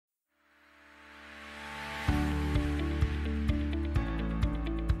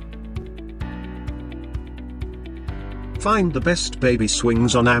Find the best baby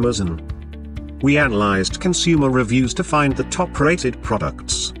swings on Amazon. We analyzed consumer reviews to find the top-rated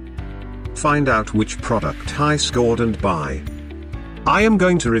products. Find out which product high scored and buy. I am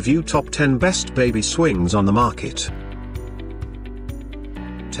going to review top 10 best baby swings on the market.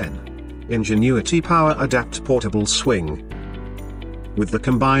 10. Ingenuity Power Adapt Portable Swing. With the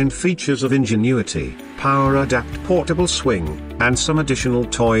combined features of Ingenuity, Power Adapt Portable Swing, and some additional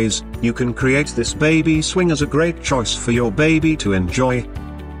toys, you can create this baby swing as a great choice for your baby to enjoy.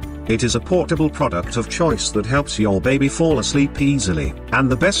 It is a portable product of choice that helps your baby fall asleep easily, and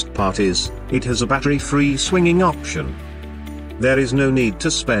the best part is, it has a battery-free swinging option. There is no need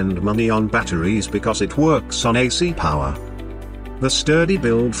to spend money on batteries because it works on AC power. The sturdy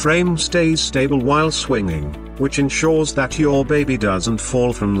build frame stays stable while swinging, which ensures that your baby doesn't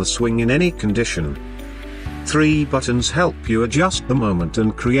fall from the swing in any condition. 3 buttons help you adjust the moment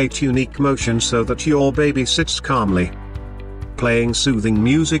and create unique motion so that your baby sits calmly. Playing soothing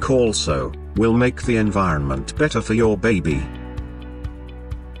music also will make the environment better for your baby.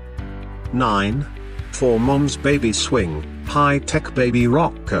 9. For Mom's Baby Swing, High-Tech Baby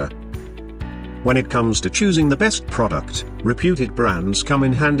Rocker. When it comes to choosing the best product, reputed brands come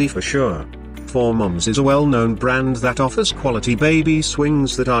in handy for sure. 4Moms is a well-known brand that offers quality baby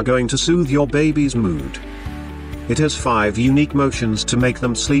swings that are going to soothe your baby's mood. It has 5 unique motions to make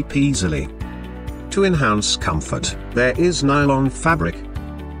them sleep easily. To enhance comfort, there is nylon fabric.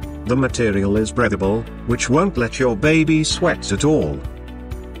 The material is breathable, which won't let your baby sweat at all.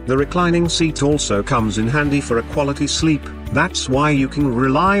 The reclining seat also comes in handy for a quality sleep, that's why you can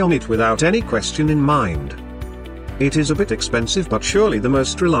rely on it without any question in mind. It is a bit expensive but surely the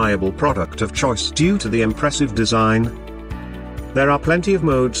most reliable product of choice due to the impressive design. There are plenty of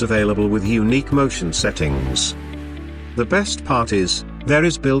modes available with unique motion settings. The best part is, there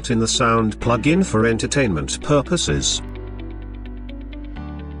is built-in the sound plug-in for entertainment purposes.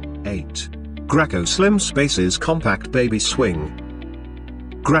 8. Graco Slim Spaces Compact Baby Swing.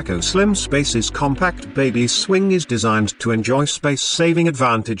 Graco Slim Spaces Compact Baby Swing is designed to enjoy space-saving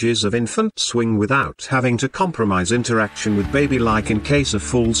advantages of infant swing without having to compromise interaction with baby like in case of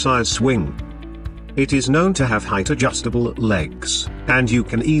full-size swing. It is known to have height-adjustable legs, and you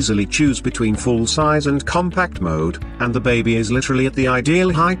can easily choose between full-size and compact mode, and the baby is literally at the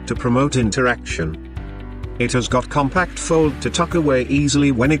ideal height to promote interaction. It has got compact fold to tuck away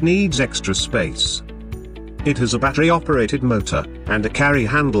easily when it needs extra space. It has a battery-operated motor, and a carry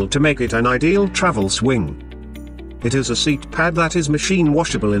handle to make it an ideal travel swing. It has a seat pad that is machine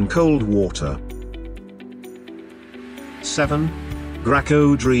washable in cold water. 7.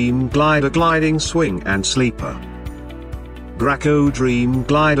 Graco DreamGlider Gliding Swing and Sleeper. Graco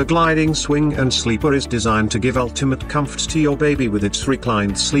DreamGlider Gliding Swing and Sleeper is designed to give ultimate comfort to your baby with its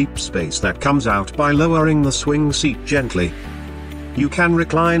reclined sleep space that comes out by lowering the swing seat gently. You can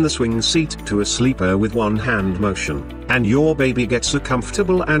recline the swing seat to a sleeper with one-hand motion, and your baby gets a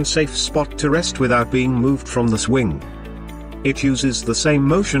comfortable and safe spot to rest without being moved from the swing. It uses the same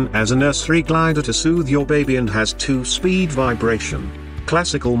motion as a nursery glider to soothe your baby and has 2-speed vibration,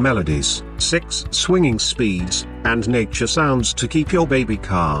 classical melodies, 6 swinging speeds, and nature sounds to keep your baby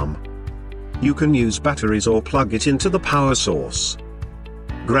calm. You can use batteries or plug it into the power source.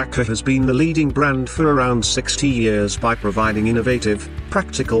 Graco has been the leading brand for around 60 years by providing innovative,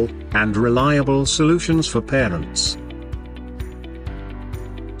 practical, and reliable solutions for parents.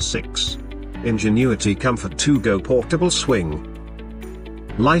 6. Ingenuity Comfort 2-Go Portable Swing.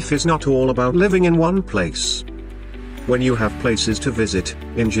 Life is not all about living in one place. When you have places to visit,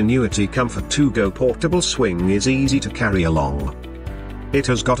 Ingenuity Comfort 2-Go Portable Swing is easy to carry along. It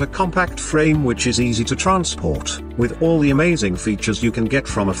has got a compact frame which is easy to transport, with all the amazing features you can get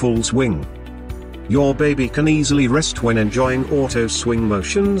from a full swing. Your baby can easily rest when enjoying auto swing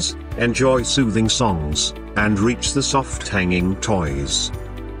motions, enjoy soothing songs, and reach the soft hanging toys.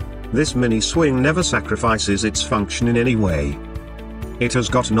 This mini swing never sacrifices its function in any way. It has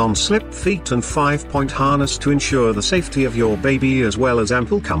got non-slip feet and 5-point harness to ensure the safety of your baby as well as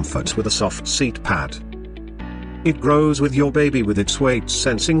ample comfort with a soft seat pad. It grows with your baby with its weight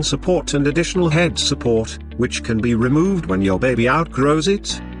sensing support and additional head support, which can be removed when your baby outgrows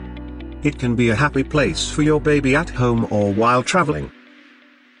it. It can be a happy place for your baby at home or while traveling.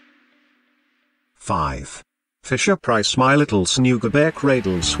 5. Fisher-Price My Little Snugabear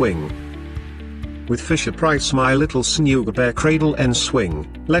Cradle Swing. With Fisher-Price My Little Snugabear Cradle and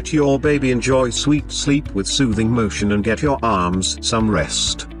Swing, let your baby enjoy sweet sleep with soothing motion and get your arms some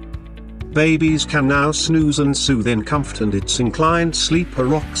rest. Babies can now snooze and soothe in comfort, and its inclined sleeper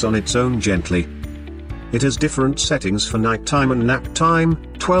rocks on its own gently. It has different settings for nighttime and nap time,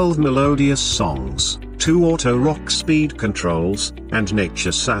 12 melodious songs, 2 auto rock speed controls, and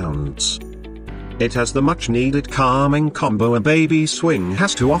nature sounds. It has the much needed calming combo a baby swing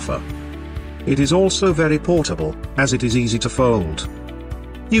has to offer. It is also very portable, as it is easy to fold.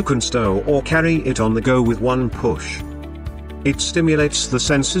 You can stow or carry it on the go with one push. It stimulates the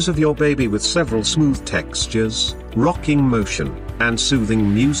senses of your baby with several smooth textures, rocking motion, and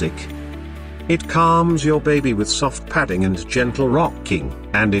soothing music. It calms your baby with soft padding and gentle rocking,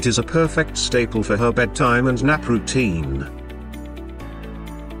 and it is a perfect staple for her bedtime and nap routine.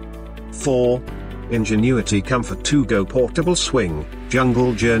 4. Ingenuity Comfort 2 Go Portable Swing,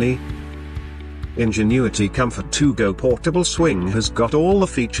 Jungle Journey. Ingenuity Comfort 2 Go Portable Swing has got all the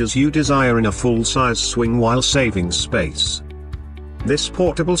features you desire in a full-size swing while saving space. This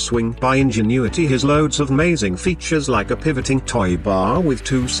portable swing by Ingenuity has loads of amazing features like a pivoting toy bar with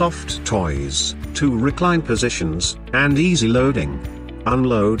 2 soft toys, 2 recline positions, and easy loading,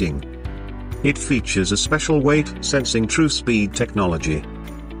 unloading. It features a special weight sensing true speed technology.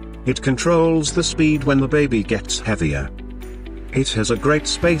 It controls the speed when the baby gets heavier. It has a great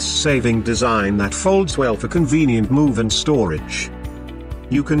space-saving design that folds well for convenient move and storage.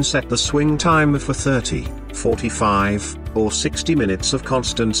 You can set the swing timer for 30, 45, or 60 minutes of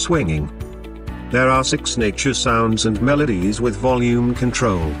constant swinging. There are 6 nature sounds and melodies with volume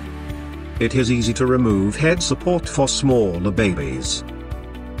control. It is easy to remove head support for smaller babies.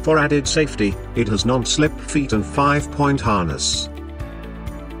 For added safety, it has non-slip feet and 5-point harness.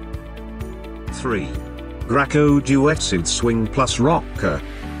 3. Graco Duetsoothe Swing Plus Rocker.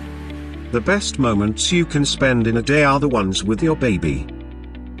 The best moments you can spend in a day are the ones with your baby.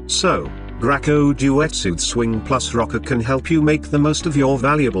 So, Graco Duetsoothe Swing Plus Rocker can help you make the most of your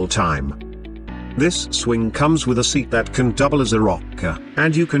valuable time. This swing comes with a seat that can double as a rocker,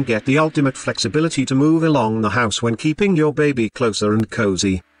 and you can get the ultimate flexibility to move along the house when keeping your baby closer and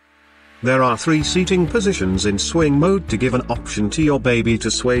cozy. There are 3 seating positions in swing mode to give an option to your baby to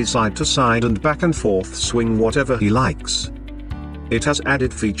sway side to side and back and forth swing whatever he likes. It has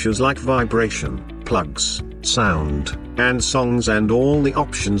added features like vibration, plugs, sound, and songs and all the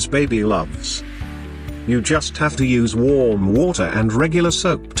options baby loves. You just have to use warm water and regular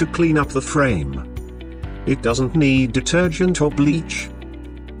soap to clean up the frame. It doesn't need detergent or bleach.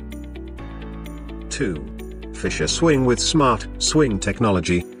 2. Fisher Swing with Smart Swing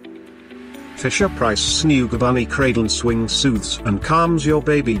Technology. Fisher-Price Snugabear Cradle Swing soothes and calms your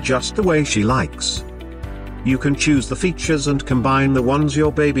baby just the way she likes. You can choose the features and combine the ones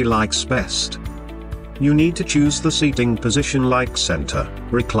your baby likes best. You need to choose the seating position like center,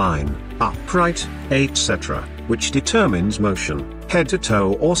 recline, upright, etc., which determines motion, head to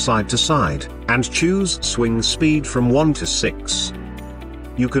toe or side to side, and choose swing speed from 1 to 6.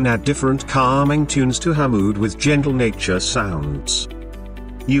 You can add different calming tunes to her mood with gentle nature sounds.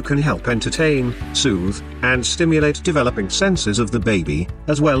 You can help entertain, soothe, and stimulate developing senses of the baby,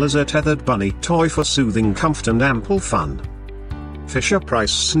 as well as a tethered bunny toy for soothing comfort and ample fun.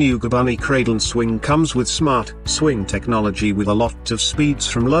 Fisher-Price Snugabear Cradle Swing comes with smart swing technology with a lot of speeds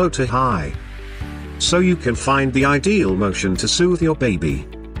from low to high. So you can find the ideal motion to soothe your baby.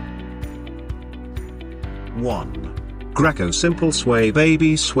 1. Graco Simple Sway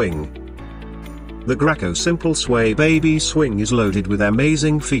Baby Swing. The Graco Simple Sway Baby Swing is loaded with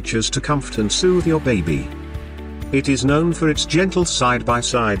amazing features to comfort and soothe your baby. It is known for its gentle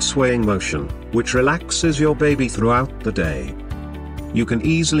side-by-side swaying motion, which relaxes your baby throughout the day. You can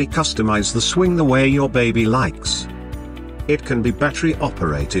easily customize the swing the way your baby likes. It can be battery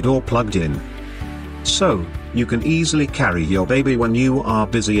operated or plugged in. So, you can easily carry your baby when you are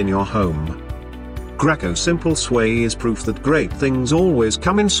busy in your home. Graco Simple Sway is proof that great things always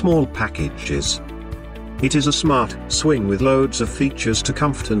come in small packages. It is a smart swing with loads of features to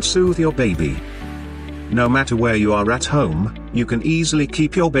comfort and soothe your baby. No matter where you are at home, you can easily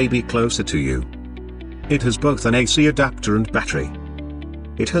keep your baby closer to you. It has both an AC adapter and battery.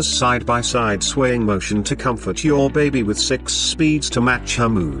 It has side-by-side swaying motion to comfort your baby with 6 speeds to match her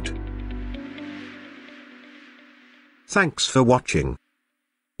mood. Thanks for watching.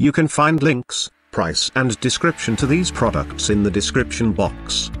 You can find links, price and description to these products in the description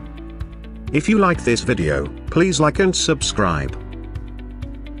box. If you like this video, please like and subscribe.